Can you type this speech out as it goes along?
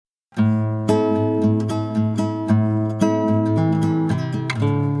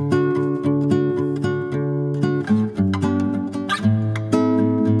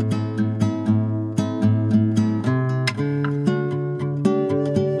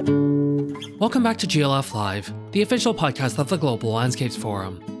Welcome back to GLF Live, the official podcast of the Global Landscapes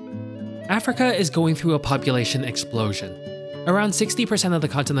Forum. Africa is going through a population explosion. Around 60% of the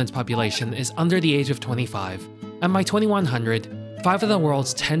continent's population is under the age of 25, and by 2100, 5 of the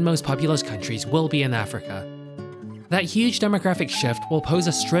world's 10 most populous countries will be in Africa. That huge demographic shift will pose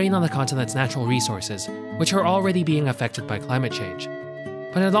a strain on the continent's natural resources, which are already being affected by climate change.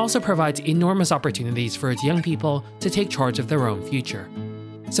 But it also provides enormous opportunities for its young people to take charge of their own future.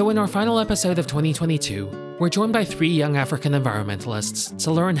 So in our final episode of 2022, we're joined by 3 young African environmentalists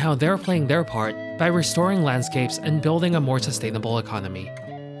to learn how they're playing their part by restoring landscapes and building a more sustainable economy.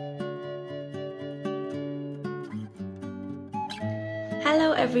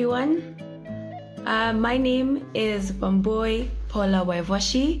 Hello everyone, my name is Wambui Paula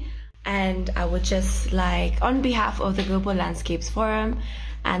Waivoshi, and I would just like, on behalf of the Global Landscapes Forum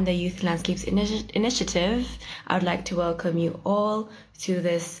and the Youth Landscapes Initiative, I would like to welcome you all to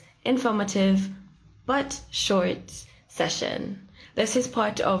this informative but short session. This is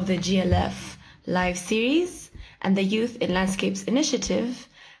part of the GLF live series, and the Youth in Landscapes Initiative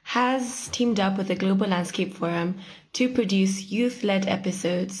has teamed up with the Global Landscape Forum to produce youth-led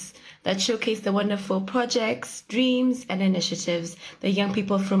episodes that showcase the wonderful projects, dreams, and initiatives that young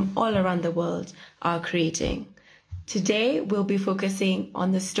people from all around the world are creating. Today, we'll be focusing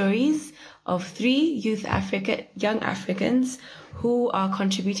on the stories of 3 young Africans who are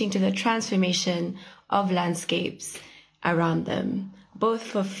contributing to the transformation of landscapes around them, both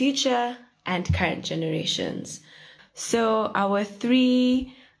for future and current generations. So our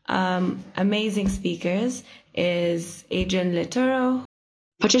 3 amazing speakers is Adrian Litoro,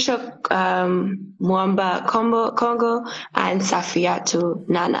 Patricia Mwamba Congo, and Safiatou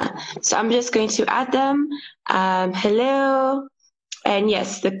Nana. So I'm just going to add them. Hello. And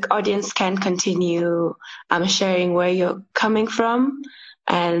yes, the audience can continue sharing where you're coming from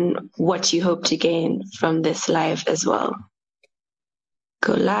and what you hope to gain from this live as well.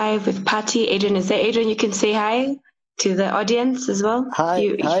 Go live with Patty. Adrian is there. Adrian, you can say hi to the audience as well.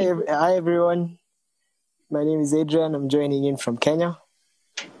 Hi everyone. My name is Adrian. I'm joining in from Kenya.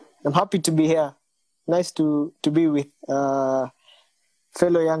 I'm happy to be here. Nice to be with fellow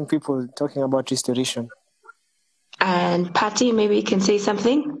young people talking about restoration. And Patty, maybe you can say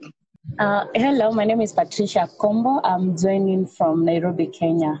something. Hello, my name is Patricia Kombo. I'm joining from Nairobi,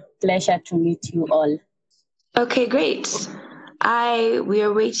 Kenya. Pleasure to meet you all. Okay, great. We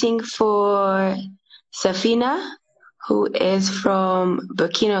are waiting for Safina, who is from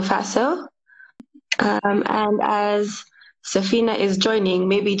Burkina Faso. And as Safina is joining,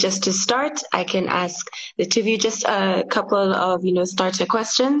 maybe just to start, I can ask the 2 of you just a couple of, starter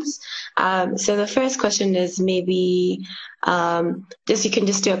questions. So the first question is maybe you can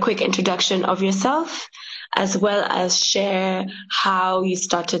just do a quick introduction of yourself, as well as share how you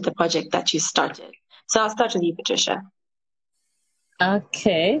started the project that you started. So I'll start with you, Patricia.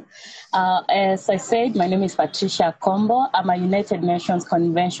 Okay. As I said, my name is Patricia Kombo. I'm a United Nations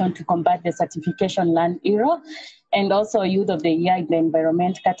Convention to Combat Desertification Land Era, and also a Youth of the Year in the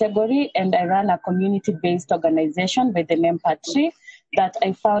Environment category. And I run a community-based organization by the name Patri that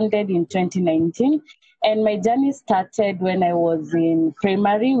I founded in 2019. And my journey started when I was in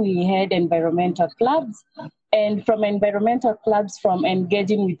primary. We had environmental clubs. And from environmental clubs, from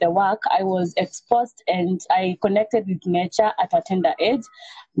engaging with the work, I was exposed and I connected with nature at a tender age.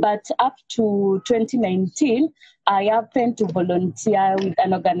 But up to 2019, I happened to volunteer with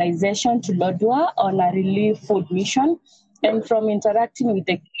an organization to Lodwar on a relief food mission. And from interacting with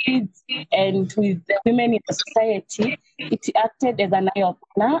the kids and with the women in the society, it acted as an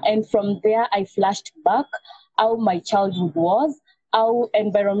eye-opener. And from there, I flashed back how my childhood was, how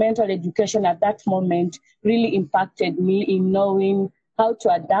environmental education at that moment really impacted me in knowing how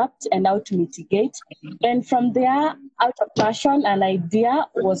to adapt and how to mitigate. And from there, out of passion, an idea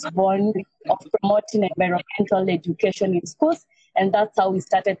was born of promoting environmental education in schools. And that's how we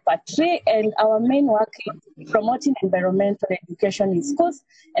started Patri. And our main work is promoting environmental education in schools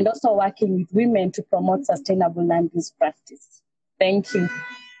and also working with women to promote sustainable land use practice. Thank you.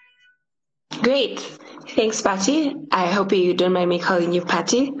 Great. Thanks, Patty. I hope you don't mind me calling you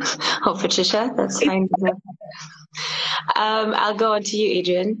Patty or Patricia. That's fine. I'll go on to you,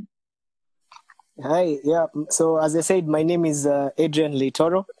 Adrian. Hi. Yeah. So as I said, my name is Adrian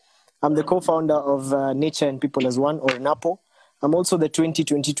Litoro. I'm the co-founder of Nature and People as One, or NAPO. I'm also the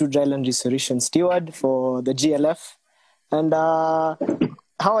 2022 Dryland Restoration Steward for the GLF. And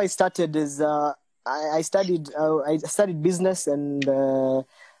how I started is I studied business, and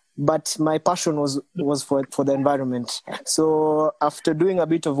but my passion was for the environment. So after doing a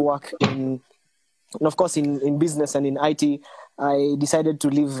bit of work in business and in IT, I decided to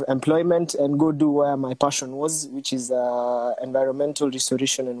leave employment and go do where my passion was, which is environmental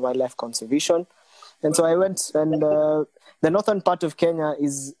restoration and wildlife conservation. And so I went, and the northern part of Kenya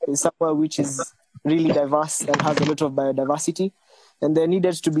is somewhere which is really diverse and has a lot of biodiversity. And there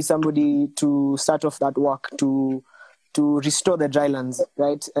needed to be somebody to start off that work to restore the drylands,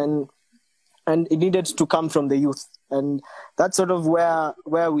 right? And it needed to come from the youth. And that's sort of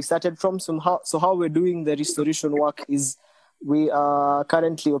where we started from. So how we're doing the restoration work is we are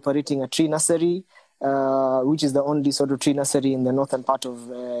currently operating a tree nursery, which is the only sort of tree nursery in the northern part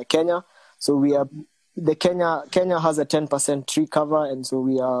of Kenya. So Kenya has a 10% tree cover, and so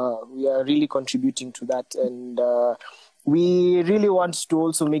we are really contributing to that. And we really want to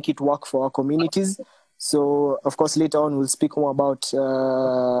also make it work for our communities. So, of course, later on we'll speak more about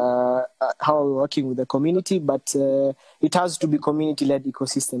how we're working with the community, but it has to be community-led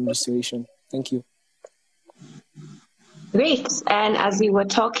ecosystem restoration. Thank you. Great. And as we were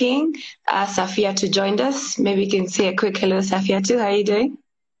talking, Safiatou joined us. Maybe you can say a quick hello, Safiatou. How are you doing?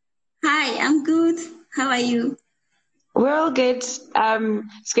 Hi, I'm good. How are you? We're all good.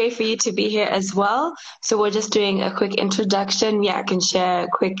 It's great for you to be here as well. So we're just doing a quick introduction. Yeah, I can share a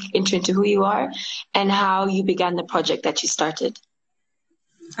quick intro into who you are and how you began the project that you started.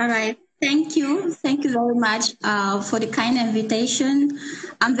 All right. Thank you. Thank you very much for the kind invitation.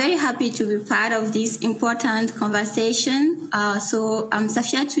 I'm very happy to be part of this important conversation. So I'm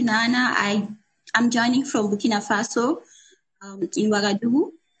Safiatou Nana. I'm joining from Burkina Faso in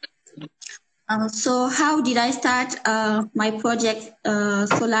Ouagadougou. So how did I start my project,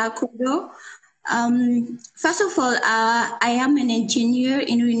 Solar Kodo? First of all, I am an engineer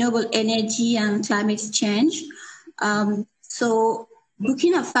in renewable energy and climate change. So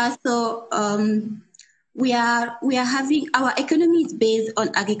Burkina Faso, we are having, our economy is based on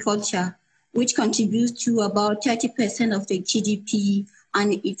agriculture, which contributes to about 30% of the GDP,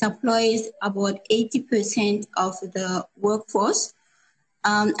 and it employs about 80% of the workforce.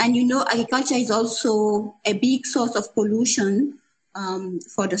 And you know, agriculture is also a big source of pollution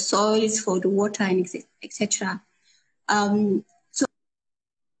for the soils, for the water, and etc.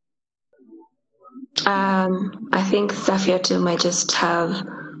 I think Safiatou might just have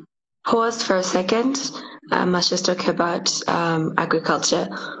paused for a second. Let's just talk about agriculture.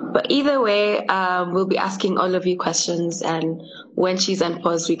 But either way, we'll be asking all of you questions, and when she's on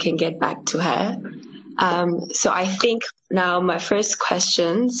pause, we can get back to her. So I think now my first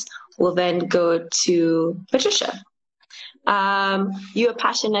questions will then go to Patricia. You're a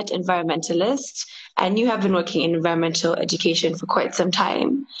passionate environmentalist, and you have been working in environmental education for quite some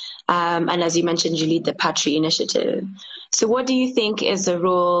time. And as you mentioned, you lead the PATRI initiative. So what do you think is the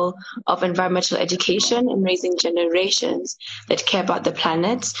role of environmental education in raising generations that care about the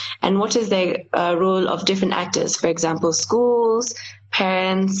planet? And what is the role of different actors, for example, schools,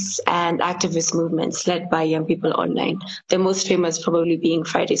 parents, and activist movements led by young people online? The most famous probably being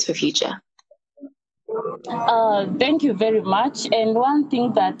Fridays for Future. Thank you very much. And one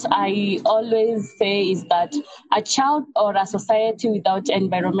thing that I always say is that a child or a society without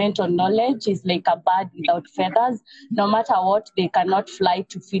environmental knowledge is like a bird without feathers. No matter what, they cannot fly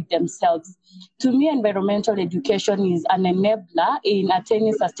to feed themselves. To me, environmental education is an enabler in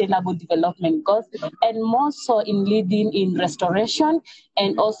attaining sustainable development goals, and more so in leading in restoration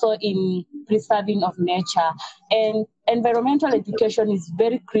and also in preserving of nature. And environmental education is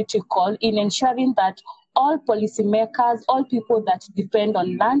very critical in ensuring that all policymakers, all people that depend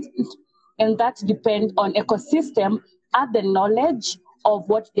on land and that depend on ecosystem have the knowledge of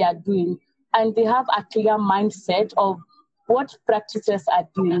what they are doing, and they have a clear mindset of what practices are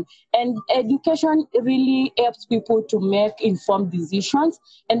doing. And education really helps people to make informed decisions,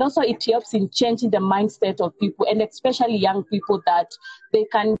 and also it helps in changing the mindset of people, and especially young people, that they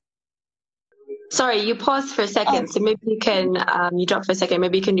can. Sorry, you paused for a second, so maybe you can, you dropped for a second,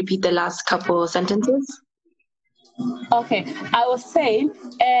 maybe you can repeat the last couple sentences. Okay, I was saying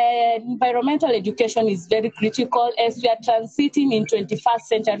environmental education is very critical as we are transiting in 21st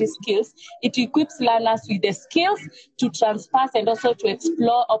century skills. It equips learners with the skills to transfer and also to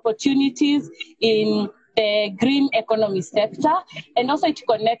explore opportunities in the green economy sector, and also it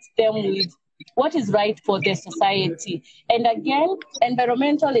connects them with what is right for the society. And again,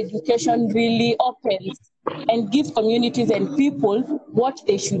 environmental education really opens and gives communities and people what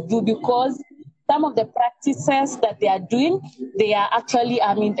they should do, because some of the practices that they are doing, they are actually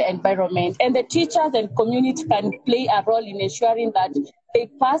harming the environment. And the teachers and community can play a role in ensuring that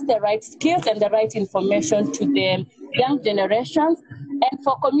they pass the right skills and the right information to the young generations. And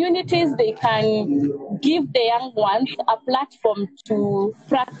for communities, they can give the young ones a platform to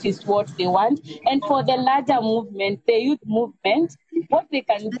practice what they want. And for the larger movement, the youth movement, what they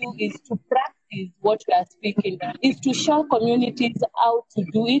can do is to practice what we are speaking, is to show communities how to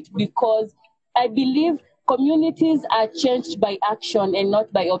do it, because I believe communities are changed by action and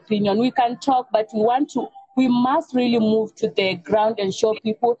not by opinion. We can talk, but we must really move to the ground and show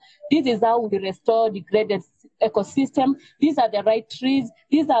people this is how we restore degraded ecosystem. These are the right trees.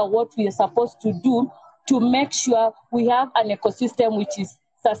 These are what we are supposed to do to make sure we have an ecosystem which is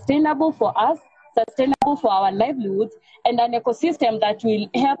sustainable for us, sustainable for our livelihoods, and an ecosystem that will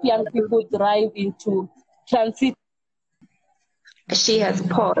help young people thrive into transit. She has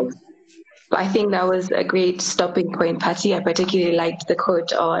paused. I think that was a great stopping point, Patty. I particularly liked the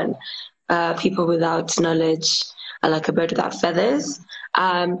quote on people without knowledge are like a bird without feathers.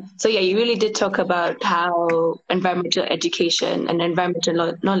 So yeah, you really did talk about how environmental education and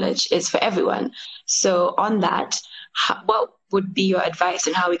environmental knowledge is for everyone. So on that, what would be your advice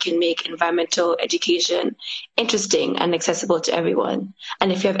on how we can make environmental education interesting and accessible to everyone?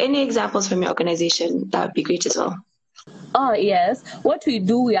 And if you have any examples from your organization, that would be great as well. Oh, yes. What we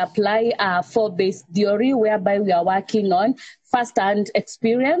do, we apply a 4-based theory whereby we are working on first-hand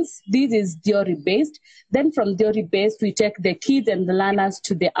experience. This is theory-based. Then from theory-based, we take the kids and the learners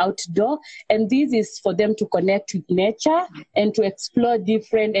to the outdoor. And this is for them to connect with nature and to explore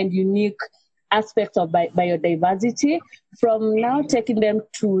different and unique aspects of biodiversity. From now taking them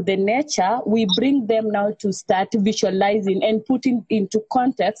to the nature, we bring them now to start visualizing and putting into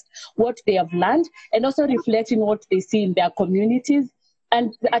context what they have learned and also reflecting what they see in their communities.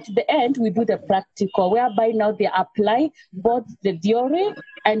 And at the end, we do the practical, whereby now they apply both the theory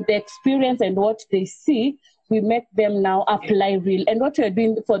and the experience and what they see. We make them now apply real. And what we're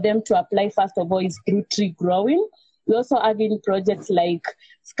doing for them to apply, first of all, is through tree growing. We also have in projects like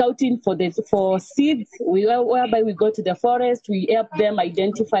scouting for seeds, whereby we go to the forest, we help them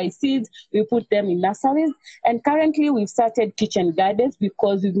identify seeds, we put them in nurseries. And currently we've started kitchen gardens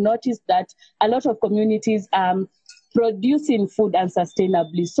because we've noticed that a lot of communities producing food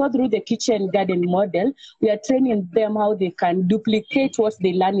unsustainably. So through the kitchen garden model, we are training them how they can duplicate what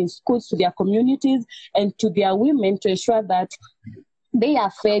they learn in schools to their communities and to their women to ensure that they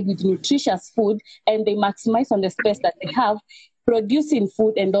are fed with nutritious food and they maximize on the space that they have, producing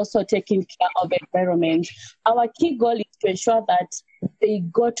food and also taking care of the environment. Our key goal is to ensure that they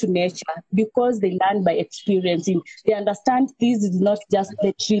go to nature because they learn by experiencing. They understand this is not just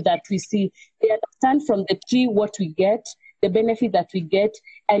the tree that we see. They understand from the tree what we get, the benefit that we get,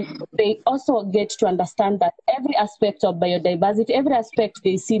 and they also get to understand that every aspect of biodiversity, every aspect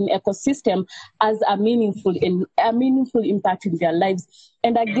they see in ecosystem has a meaningful impact in their lives.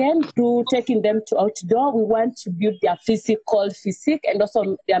 And again, through taking them to outdoor, we want to build their physical physique and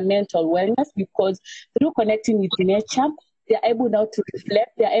also their mental wellness, because through connecting with nature, they're able now to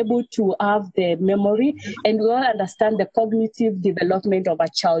reflect, they're able to have the memory, and we all understand the cognitive development of a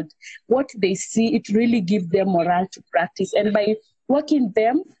child. What they see, it really gives them morale to practice. And by working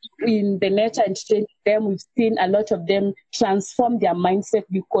them in the nature and training them, we've seen a lot of them transform their mindset,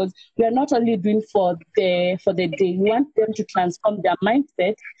 because we are not only doing for the day, we want them to transform their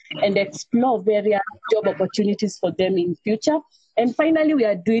mindset and explore various job opportunities for them in future. And finally, we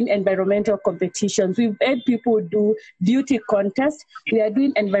are doing environmental competitions. We've had people do beauty contests. We are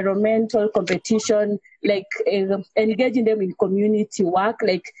doing environmental competition, like engaging them in community work,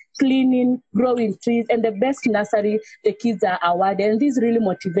 like cleaning, growing trees, and the best nursery, the kids are awarded. And this really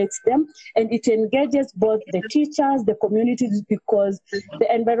motivates them. And it engages both the teachers, the communities, because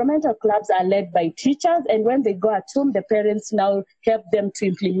the environmental clubs are led by teachers. And when they go at home, the parents now help them to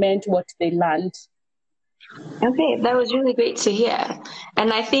implement what they learned. Okay, that was really great to hear.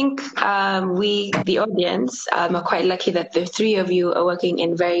 And I think we, the audience, are quite lucky that the three of you are working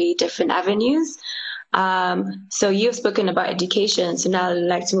in very different avenues. So you've spoken about education, so now I'd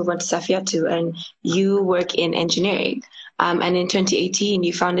like to move on to Safiatou, and you work in engineering. And in 2018,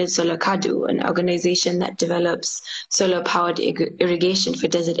 you founded Solokadu, an organization that develops solar-powered irrigation for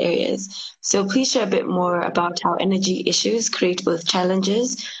desert areas. So please share a bit more about how energy issues create both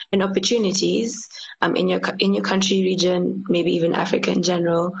challenges and opportunities in your country, region, maybe even Africa in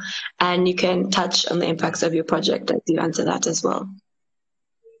general. And you can touch on the impacts of your project as you answer that as well.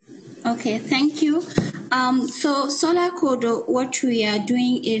 Okay, thank you. So Solokadu, what we are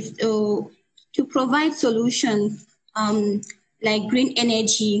doing is to provide solutions like green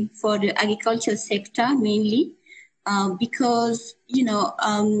energy for the agriculture sector mainly, because,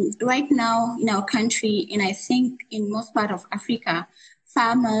 right now in our country, and I think in most part of Africa,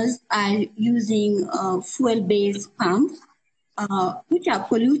 farmers are using fuel-based pumps which are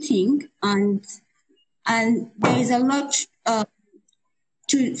polluting, and there is a lot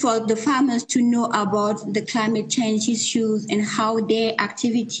for the farmers to know about the climate change issues and how their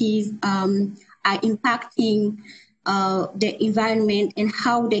activities are impacting the environment and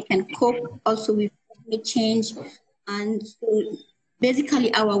how they can cope also with climate change. And so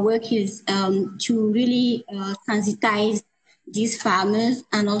basically our work is to really sensitize these farmers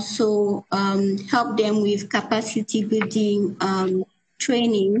and also help them with capacity building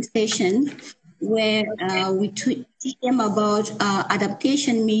training sessions where we teach them about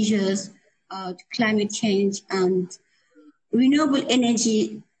adaptation measures to climate change, and renewable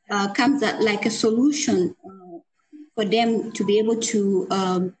energy comes as like a solution for them to be able to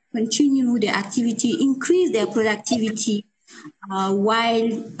continue their activity, increase their productivity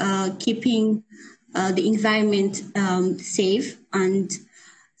while keeping the environment safe. And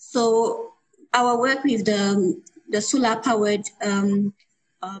so our work with the solar-powered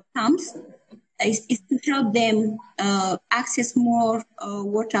pumps is to help them access more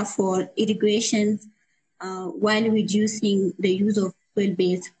water for irrigation while reducing the use of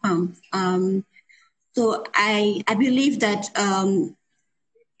oil-based pumps. So I believe that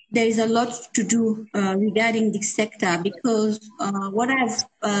there is a lot to do regarding this sector, because what I've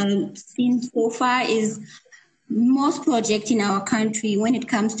seen so far is most projects in our country, when it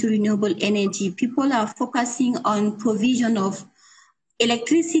comes to renewable energy, people are focusing on provision of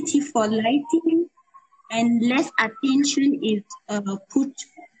electricity for lighting, and less attention is put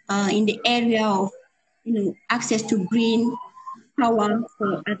in the area of access to green power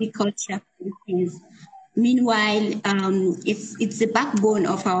for agriculture. Meanwhile, it's the backbone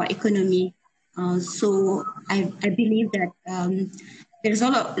of our economy. So I believe that there's a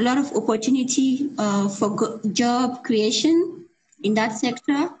lot of opportunity for job creation in that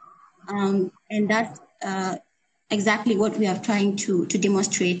sector, and that's exactly what we are trying to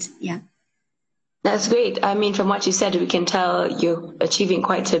demonstrate. Yeah. That's great. I mean, from what you said, we can tell you're achieving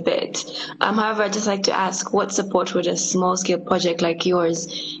quite a bit. However, I'd just like to ask, what support would a small-scale project like yours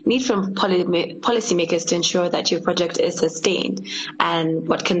need from policymakers to ensure that your project is sustained? And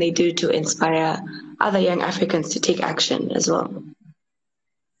what can they do to inspire other young Africans to take action as well?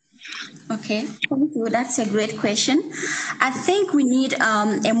 Okay, thank you. That's a great question. I think we need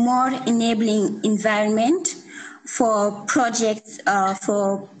a more enabling environment for projects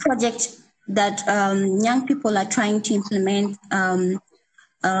that young people are trying to implement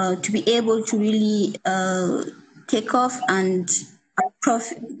to be able to really take off and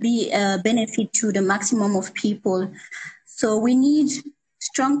be benefit to the maximum of people. So we need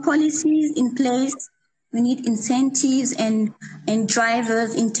strong policies in place. We need incentives and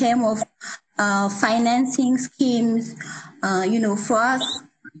drivers in terms of financing schemes. For us,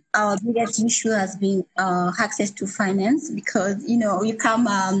 our biggest issue has been access to finance, because you come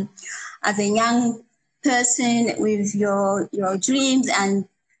as a young person with your dreams, and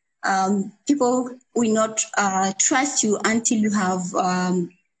people will not trust you until you have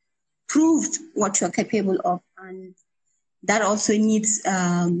proved what you're capable of, and that also needs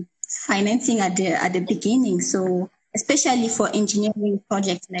financing at the beginning. So especially for engineering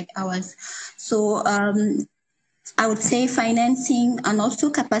projects like ours. So I would say financing and also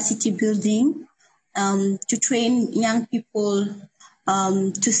capacity building to train young people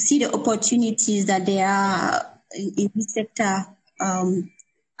to see the opportunities that there are in this sector,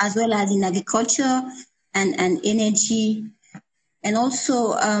 as well as in agriculture and energy. And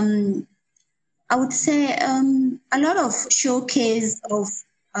also, I would say a lot of showcase of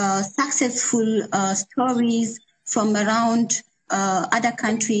successful stories from around other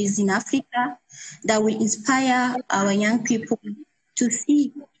countries in Africa that will inspire our young people to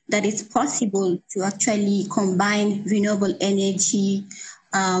see that it's possible to actually combine renewable energy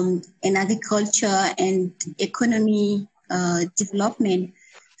and agriculture and economy development.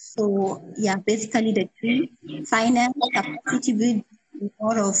 So yeah, basically the three: finance, capacity building,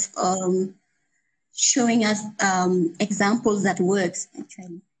 lot of showing us examples that works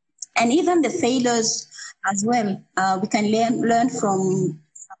actually, and even the failures as well. We can learn from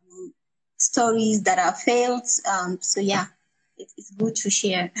some stories that are failed. So yeah, it's good to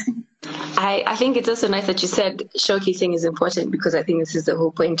share. I think it's also nice that you said showcasing is important, because I think this is the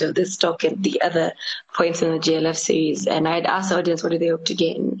whole point of this talk and the other points in the GLF series. And I'd ask the audience, what do they hope to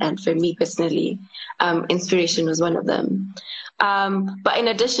gain? And for me personally, inspiration was one of them. But in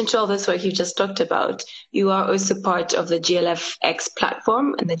addition to all this work you just talked about, you are also part of the GLF-X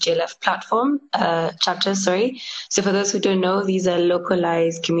platform and the GLF platform chapter, So for those who don't know, these are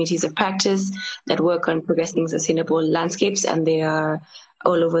localized communities of practice that work on progressing sustainable landscapes, and they are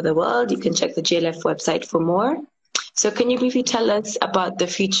all over the world. You can check the GLF website for more. So can you briefly tell us about the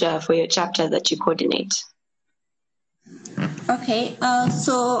future for your chapter that you coordinate? Okay,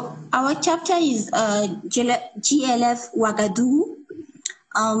 so our chapter is GLF Ouagadougou.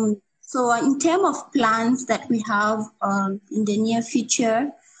 So in terms of plans that we have in the near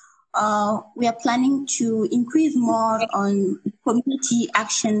future, we are planning to increase more on community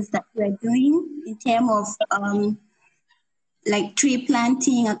actions that we are doing in terms of like tree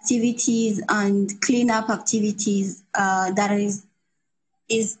planting activities and cleanup activities that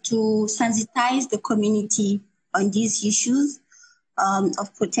is to sensitize the community on these issues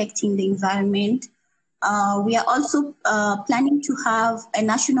of protecting the environment. We are also planning to have a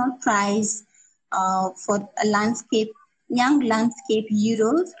national prize for a young landscape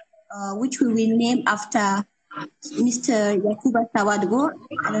heroes, which we will name after Mr. Yakuba Tawadgo.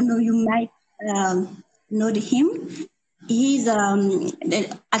 I don't know, you might know him. He's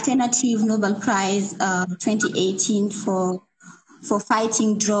the Alternative Nobel Prize 2018 for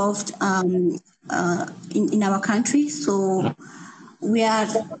fighting drought in our country. So we are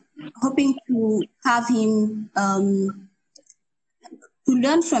hoping to have him, to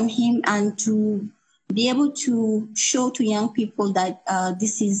learn from him and to be able to show to young people that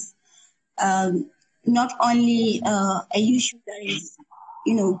this is not only a issue that is,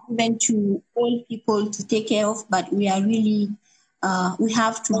 given to all people to take care of, but we are really, we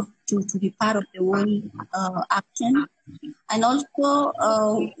have to be part of the world action. And also,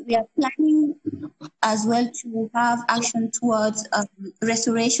 we are planning as well to have action towards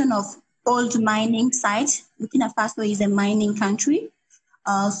restoration of old mining sites. Burkina Faso is a mining country.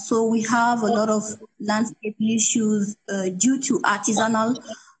 So we have a lot of landscape issues due to artisanal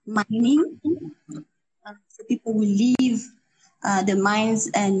mining. So people will leave the mines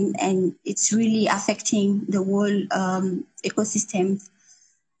and it's really affecting the whole ecosystem.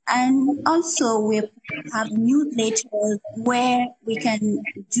 And also we have newsletters where we can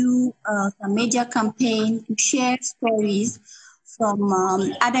do a major campaign to share stories from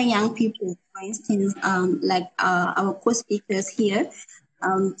other young people, for instance, like our co-speakers here.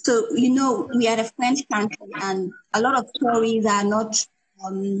 So, we are a French country and a lot of stories are not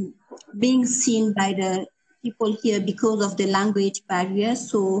being seen by the people here because of the language barrier.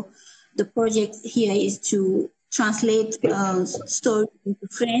 So the project here is to translate stories into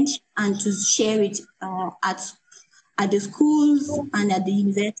French and to share it at the schools and at the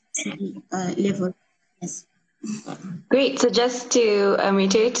university level. Yes. Great. So just to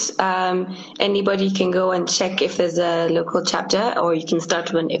reiterate, anybody can go and check if there's a local chapter, or you can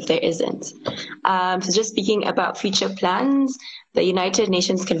start one if there isn't. So just speaking about future plans, the United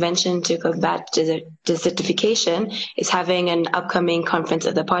Nations Convention to Combat Desertification is having an upcoming conference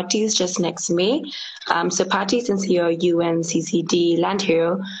of the parties just next May. So Patti, since you're UNCCD Land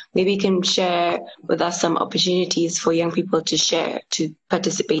Hero, maybe you can share with us some opportunities for young people to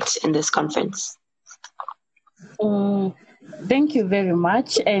participate in this conference. Thank you very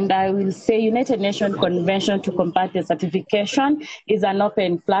much. And I will say United Nations Convention to Combat Desertification is an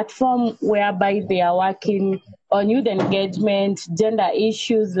open platform whereby they are working on youth engagement, gender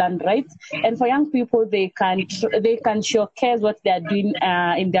issues, land rights. And for young people, they can showcase what they are doing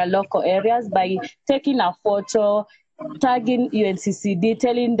in their local areas by taking a photo, tagging UNCCD,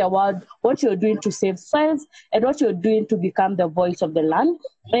 telling the world what you're doing to save soils and what you're doing to become the voice of the land.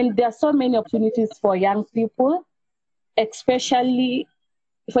 And there are so many opportunities for young people, especially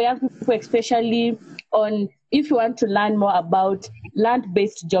on if you want to learn more about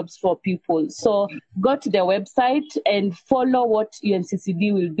land-based jobs for people. So go to the website and follow what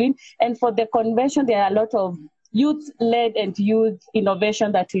UNCCD will do. And for the convention, there are a lot of youth-led and youth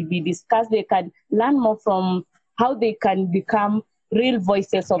innovation that will be discussed. They can learn more from how they can become real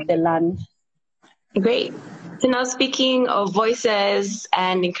voices of the land. Great. So now speaking of voices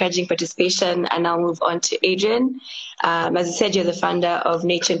and encouraging participation, and I'll move on to Adrian. As I said, you're the founder of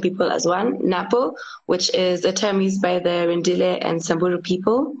Nature and People as One, NAPO, which is a term used by the Rendile and Samburu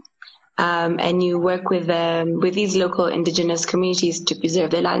people. And you work with these local indigenous communities to preserve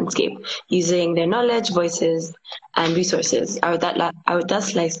their landscape using their knowledge, voices, and resources. I would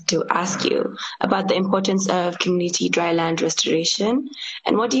thus like to ask you about the importance of community dry land restoration,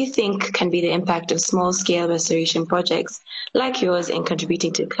 and what do you think can be the impact of small-scale restoration projects like yours in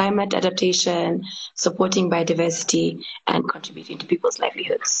contributing to climate adaptation, supporting biodiversity, and contributing to people's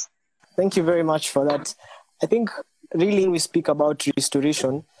livelihoods? Thank you very much for that. I think really when we speak about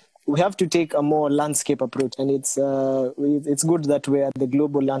restoration, we have to take a more landscape approach, and it's good that we're at the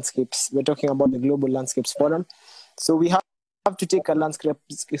Global Landscapes. We're talking about the Global Landscapes Forum. So we have to take a landscape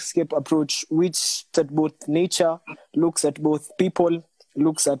approach which at both nature, looks at both people,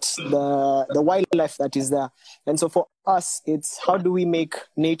 looks at the wildlife that is there. And so for us, it's how do we make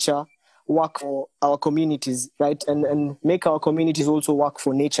nature work for our communities, right? And make our communities also work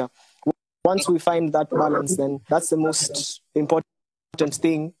for nature. Once we find that balance, then that's the most important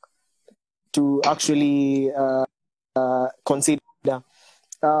thing to actually consider.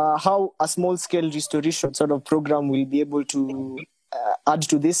 How a small-scale restoration sort of program will be able to add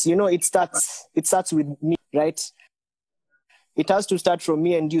to this. It starts with me, right? It has to start from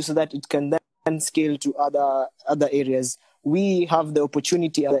me and you so that it can then scale to other areas. We have the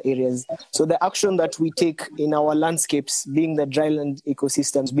opportunity in other areas. So the action that we take in our landscapes, being the dryland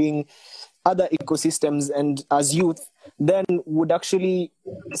ecosystems, being other ecosystems, and as youth, then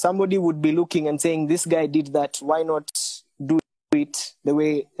somebody would be looking and saying, this guy did that, why not do it the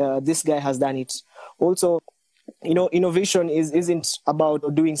way this guy has done it? Also, innovation isn't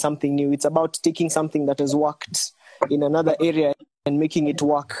about doing something new. It's about taking something that has worked in another area and making it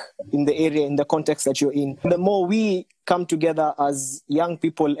work in the area, in the context that you're in. The more we come together as young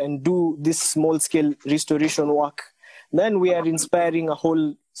people and do this small-scale restoration work, then we are inspiring a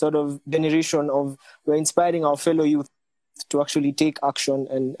whole sort of generation we're inspiring our fellow youth to actually take action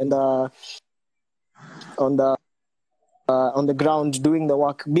and on the ground, doing the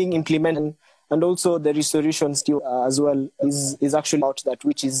work, being implemented. And also the restoration still as well is actually about that,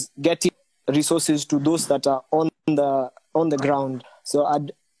 which is getting resources to those that are on the ground. So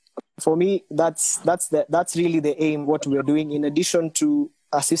for me, that's really the aim, what we're doing. In addition to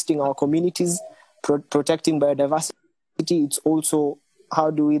assisting our communities, protecting biodiversity, it's also how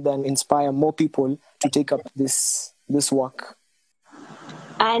do we then inspire more people to take up this work.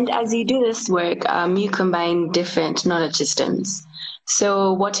 And as you do this work, you combine different knowledge systems.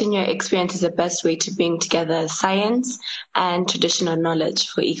 So what, in your experience, is the best way to bring together science and traditional knowledge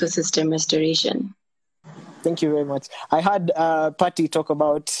for ecosystem restoration? Thank you very much. I had Patty talk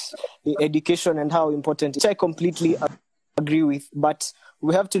about education and how important, which I completely agree with, but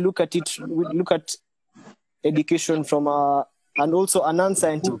we have to look at education from and also a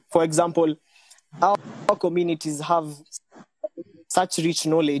non-scientific. For example, our communities have such rich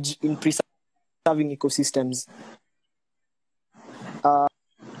knowledge in preserving ecosystems.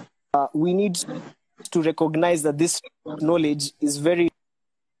 We need to recognize that this knowledge is very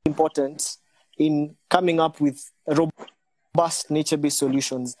important in coming up with robust nature-based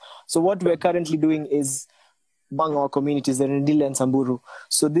solutions. So what we're currently doing is bang our communities, the Rendile and Samburu.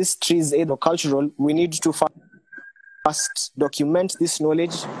 So these trees, either cultural, we need to first document this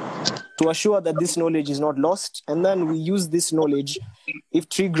knowledge to assure that this knowledge is not lost. And then we use this knowledge. If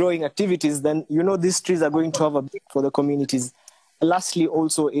tree growing activities, then these trees are going to have a big for the communities. Lastly,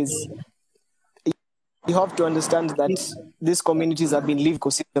 also is you have to understand that these communities have been living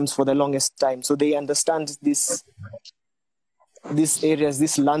ecosystems for the longest time. So they understand these areas,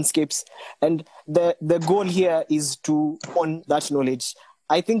 these landscapes. And the goal here is to own that knowledge.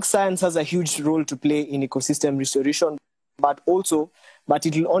 I think science has a huge role to play in ecosystem restoration, but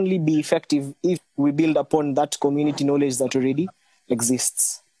it will only be effective if we build upon that community knowledge that already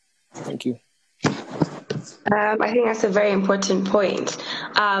exists. Thank you. I think that's a very important point.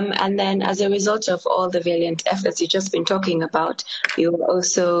 And then as a result of all the valiant efforts you've just been talking about, you were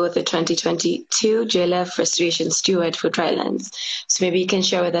also the 2022 JLF Restoration Steward for Drylands. So maybe you can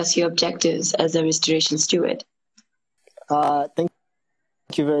share with us your objectives as a restoration steward. Thank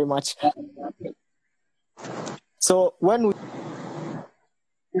you very much. So when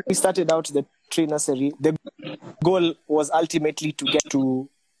we started out the tree nursery, the goal was ultimately to get to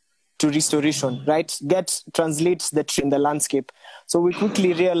restoration, right? Translate the tree in the landscape. So we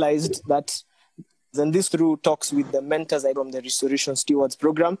quickly realized that, and this through talks with the mentors from the Restoration Stewards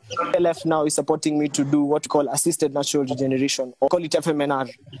program, LF now is supporting me to do what we call assisted natural regeneration, or call it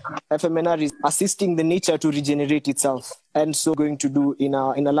FMNR. FMNR is assisting the nature to regenerate itself. And so going to do in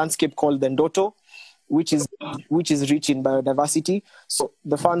a landscape called the Ndoto, which is rich in biodiversity. So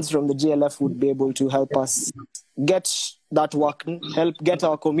the funds from the GLF would be able to help us get that work, help get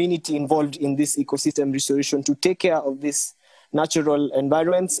our community involved in this ecosystem restoration to take care of these natural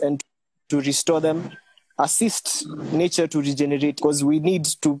environments and to restore them, assist nature to regenerate, because we need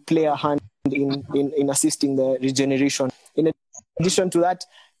to play a hand in assisting the regeneration. In addition to that,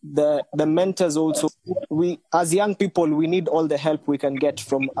 the mentors also, we as young people, we need all the help we can get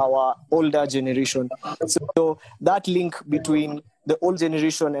from our older generation. So that link between the old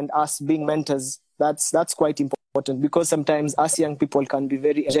generation and us being mentors, that's quite important, because sometimes us young people can be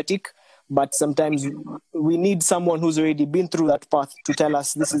very energetic, but sometimes we need someone who's already been through that path to tell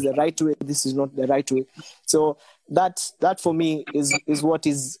us this is the right way, this is not the right way. So that for me is what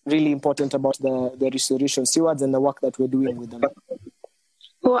is really important about the restoration stewards and the work that we're doing with them.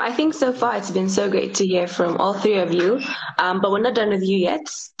 Well, I think so far it's been so great to hear from all three of you, but we're not done with you yet.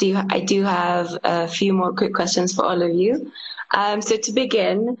 I do have a few more quick questions for all of you. So to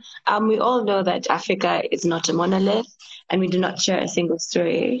begin, we all know that Africa is not a monolith and we do not share a single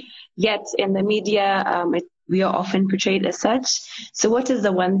story. Yet in the media, we are often portrayed as such. So what is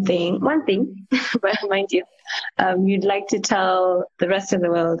the one thing, but mind you, you'd like to tell the rest of the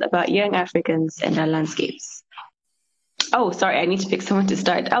world about young Africans and our landscapes? Oh, sorry, I need to pick someone to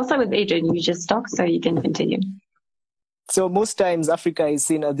start. I'll start with Adrian. You just talk, so you can continue. So most times Africa is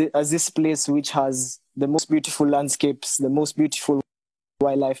seen as this place which has the most beautiful landscapes, the most beautiful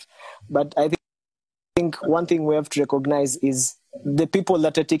wildlife. But I think one thing we have to recognize is the people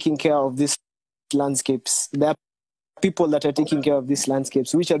that are taking care of these landscapes. There are people that are taking care of these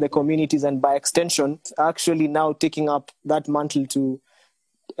landscapes, which are the communities, and by extension, actually now taking up that mantle to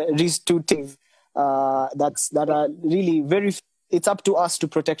restitutive. That are really very. It's up to us to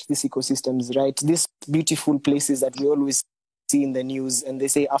protect these ecosystems, right? These beautiful places that we always see in the news, and they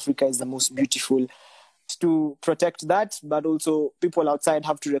say Africa is the most beautiful. To protect that, but also people outside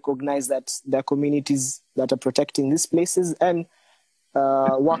have to recognize that there are communities that are protecting these places and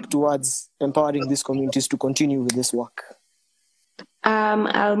work towards empowering these communities to continue with this work.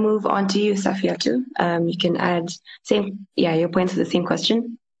 I'll move on to you, Safia, too. You can add your points to the same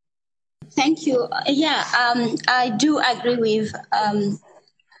question. Thank you. I do agree with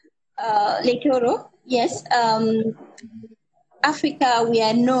Letoro. Yes, Africa, we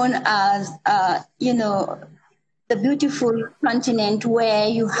are known as, the beautiful continent where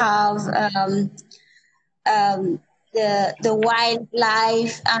you have the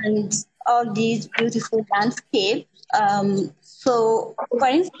wildlife and all these beautiful landscapes. So, for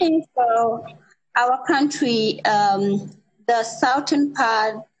instance, for our country, the southern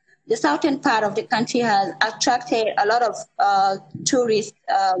part of the country has attracted a lot of tourists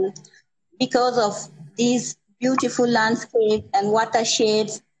because of these beautiful landscapes and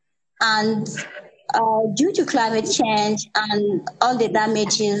watersheds, and due to climate change and all the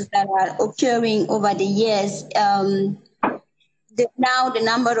damages that are occurring over the years, now the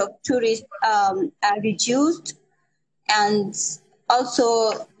number of tourists are reduced, and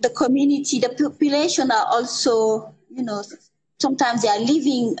also the community, the population are also, sometimes they are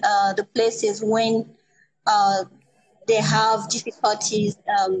leaving the places when they have difficulties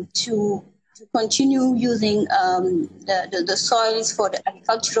to continue using the soils for the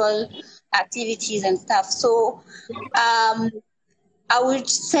agricultural activities and stuff. So I would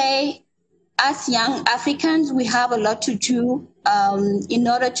say as young Africans, we have a lot to do in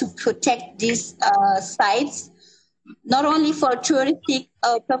order to protect these sites, not only for touristic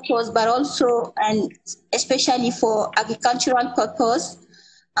purpose, but also and especially for agricultural purpose.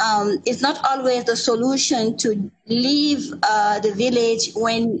 It's not always the solution to leave the village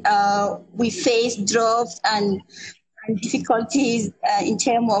when we face droughts and difficulties in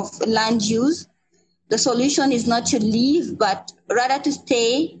terms of land use. The solution is not to leave, but rather to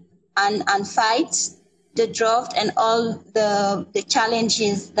stay and fight the drought and all the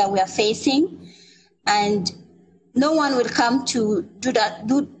challenges that we are facing. And no one will come to do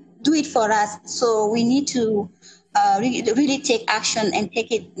it for us. So we need to really take action and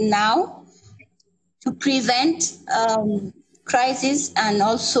take it now to prevent crisis and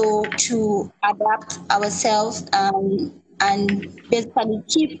also to adapt ourselves and basically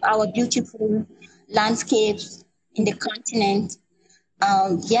keep our beautiful landscapes in the continent.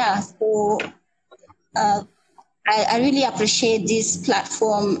 So I really appreciate this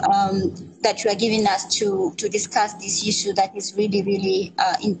platform that you are giving us to discuss this issue that is really, really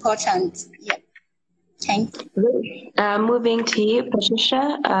important. Yeah. Thank you. Moving to you,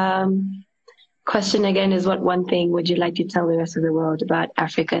 Patricia. Question again is, what one thing would you like to tell the rest of the world about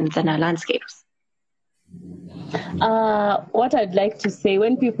Africans and our landscapes? What I'd like to say,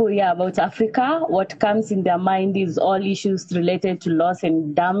 when people hear about Africa, what comes in their mind is all issues related to loss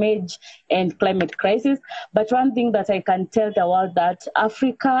and damage and climate crisis. But one thing that I can tell the world that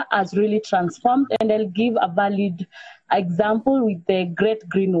Africa has really transformed, and I'll give a valid example with the Great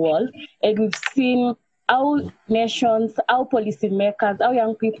Green Wall. And we've seen how nations, how policymakers, how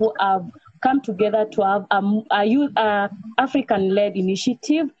young people have come together to have a African-led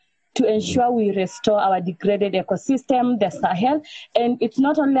initiative to ensure we restore our degraded ecosystem, the Sahel. And it's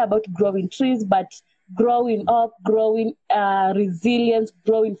not only about growing trees, but growing resilience,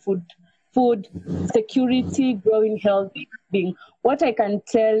 growing food security, growing health being. What I can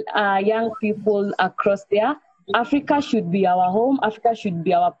tell young people across there, Africa should be our home, Africa should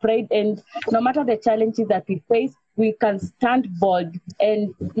be our pride, and no matter the challenges that we face, we can stand bold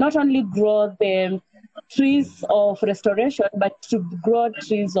and not only grow the trees of restoration, but to grow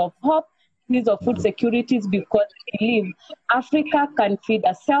trees of hope, trees of food securities, because we believe Africa can feed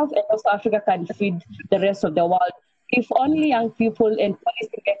herself and also Africa can feed the rest of the world. If only young people and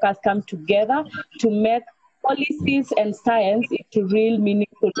policymakers come together to make policies and science into real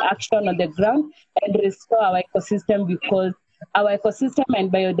meaningful action on the ground and restore our ecosystem, because our ecosystem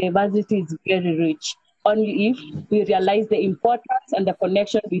and biodiversity is very rich. Only if we realize the importance and the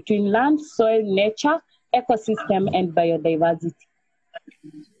connection between land, soil, nature, ecosystem, and biodiversity.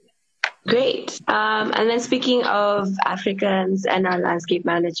 Great. And then speaking of Africans and our landscape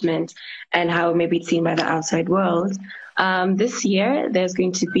management and how maybe it's seen by the outside world, this year there's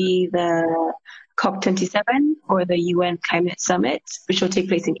going to be the COP27, or the UN Climate Summit, which will take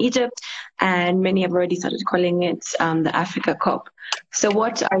place in Egypt, and many have already started calling it the Africa COP. So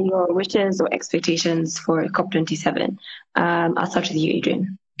what are your wishes or expectations for COP27? I'll start with you,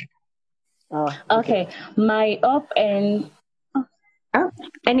 Adrian. Okay. My hope and...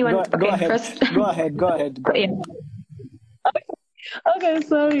 Anyone? Go ahead. First. Go ahead. Yeah. Okay,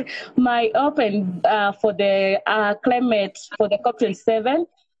 sorry. My hope and for the climate, for the COP27,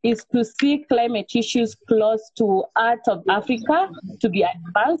 is to see climate issues close to heart of Africa to be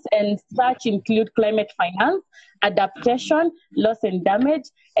advanced, and such include climate finance, adaptation, loss and damage,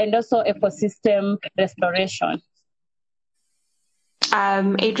 and also ecosystem restoration.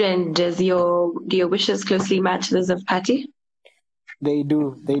 Adrian, do your wishes closely match those of Patty? They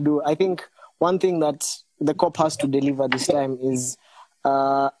do. I think one thing that the COP has to deliver this time is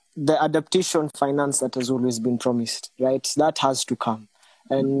the adaptation finance that has always been promised, right? That has to come.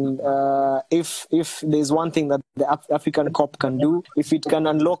 And if there's one thing that the African COP can do, if it can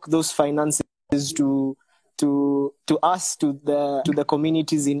unlock those finances to us, to the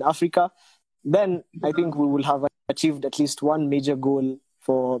communities in Africa, then I think we will have achieved at least one major goal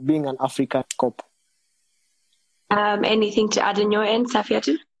for being an African COP. Anything to add on your end,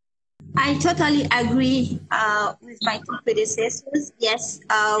 Safiatou? I totally agree with my two predecessors. Yes,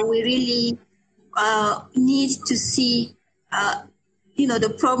 we really need to see,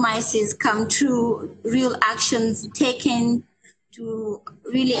 the promises come true, real actions taken to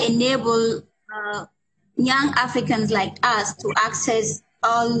really enable young Africans like us to access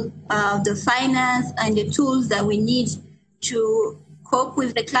all the finance and the tools that we need to cope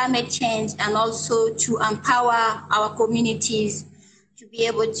with the climate change, and also to empower our communities to be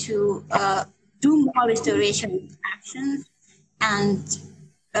able to do more restoration actions and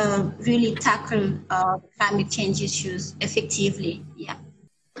really tackle climate change issues effectively. Yeah.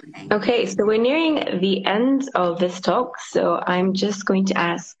 Okay, so we're nearing the end of this talk, so I'm just going to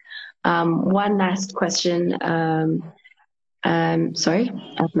ask one last question. Sorry,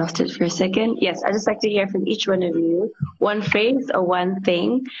 I've lost it for a second. Yes, I'd just like to hear from each one of you one phrase or one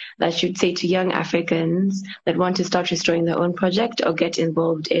thing that you'd say to young Africans that want to start restoring their own project or get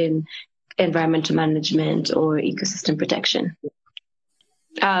involved in environmental management or ecosystem protection.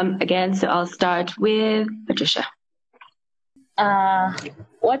 Again, so I'll start with Patricia.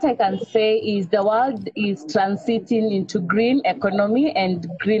 What I can say is the world is transiting into green economy and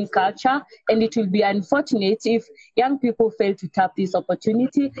green culture, and it will be unfortunate if young people fail to tap this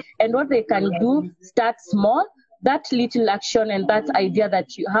opportunity. And what they can do, start small. That little action and that idea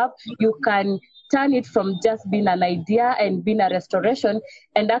that you have, you can turn it from just being an idea and being a restoration,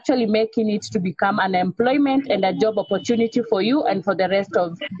 and actually making it to become an employment and a job opportunity for you and for the rest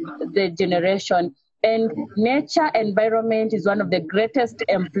of the generation. And nature environment is one of the greatest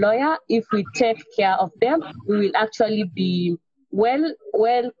employer. If we take care of them, we will actually be well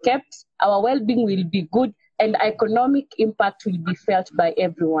kept. Our well-being will be good, and economic impact will be felt by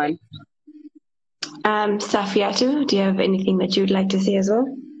everyone. Safiatou, do you have anything that you would like to say as well?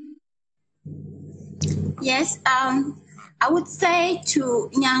 Yes, I would say to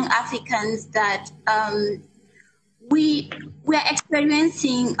young Africans that we are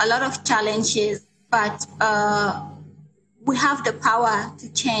experiencing a lot of challenges, but we have the power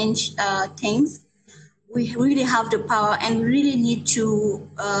to change things. We really have the power, and we really need to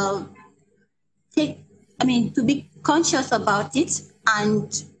to be conscious about it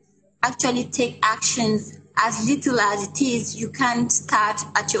and actually take actions. As little as it is, you can start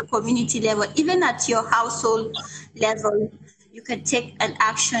at your community level, even at your household level. You can take an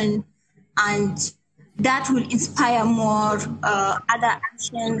action, and that will inspire more other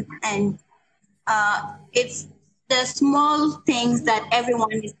actions. And it's the small things that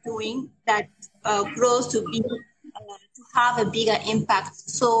everyone is doing that grows to have a bigger impact.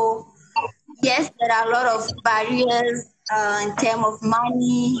 So yes, there are a lot of barriers in terms of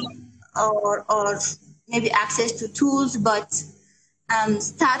money or maybe access to tools, but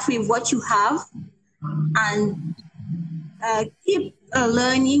start with what you have and keep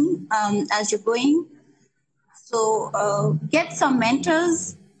learning as you're going. So get some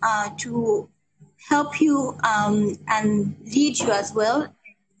mentors to help you and lead you as well.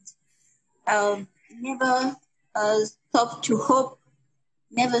 Never stop to hope,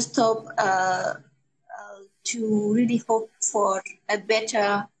 never stop to really hope for a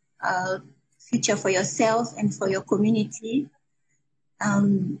better future for yourself and for your community.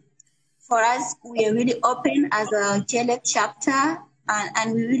 For us, we are really open as a JLF chapter,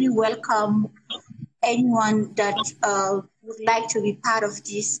 and we really welcome anyone that would like to be part of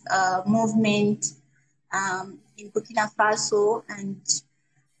this movement in Burkina Faso. And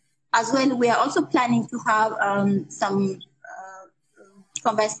as well, we are also planning to have some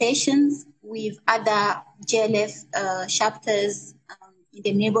conversations with other JLF chapters in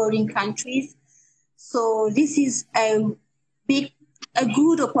the neighboring countries. So this is a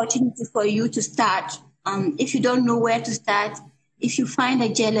good opportunity for you to start. If you don't know where to start, if you find a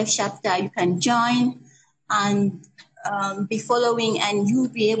JLF chapter, you can join and be following, and you'll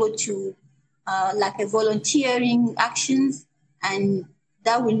be able to like a volunteering actions, and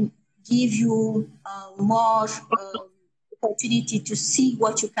that will give you more opportunity to see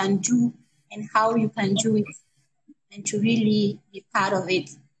what you can do and how you can do it, and to really be part of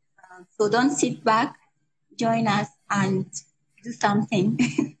it. So don't sit back, join us and do something.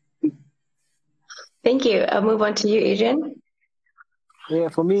 Thank you. I'll move on to you, Adrian. Yeah,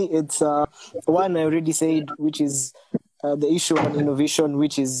 for me, it's one I already said, which is the issue on innovation,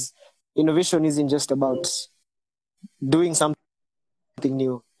 which is innovation isn't just about doing something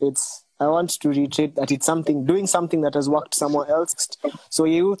new. I want to reiterate that it's doing something that has worked somewhere else. So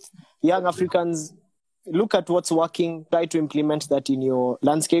young Africans, look at what's working, try to implement that in your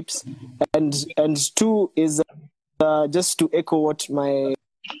landscapes. And two is just to echo what my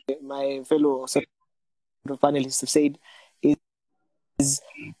fellow panelists have said,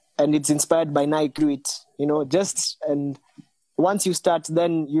 and it's inspired by Nike. Do it, and once you start,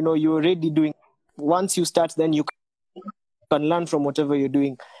 then you're already doing. Once you start, then you can learn from whatever you're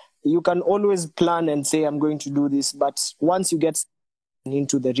doing. You can always plan and say, I'm going to do this, but once you get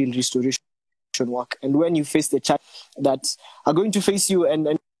into the real restoration work, and when you face the challenges that are going to face you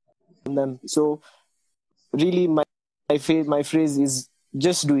and them, so really my phrase is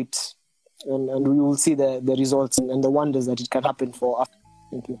just do it, and we will see the results and the wonders that it can happen for us.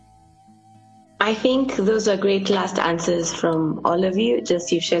 Thank you. I think those are great last answers from all of you.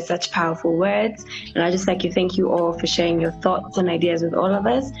 You've shared such powerful words. And I'd just like to thank you all for sharing your thoughts and ideas with all of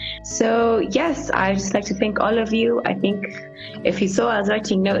us. So yes, I'd just like to thank all of you. I think if you saw, I was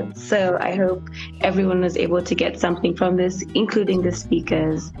writing notes. So I hope everyone was able to get something from this, including the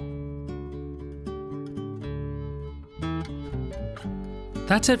speakers.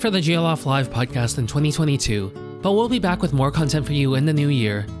 That's it for the GLF Live podcast in 2022. But we'll be back with more content for you in the new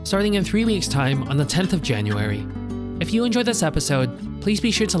year, starting in 3 weeks' time on the 10th of January. If you enjoyed this episode, please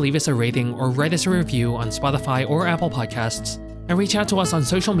be sure to leave us a rating or write us a review on Spotify or Apple Podcasts, and reach out to us on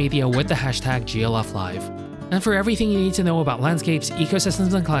social media with the hashtag GLFLive. And for everything you need to know about landscapes,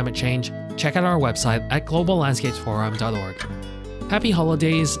 ecosystems, and climate change, check out our website at globallandscapesforum.org. Happy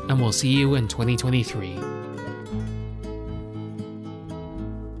holidays, and we'll see you in 2023.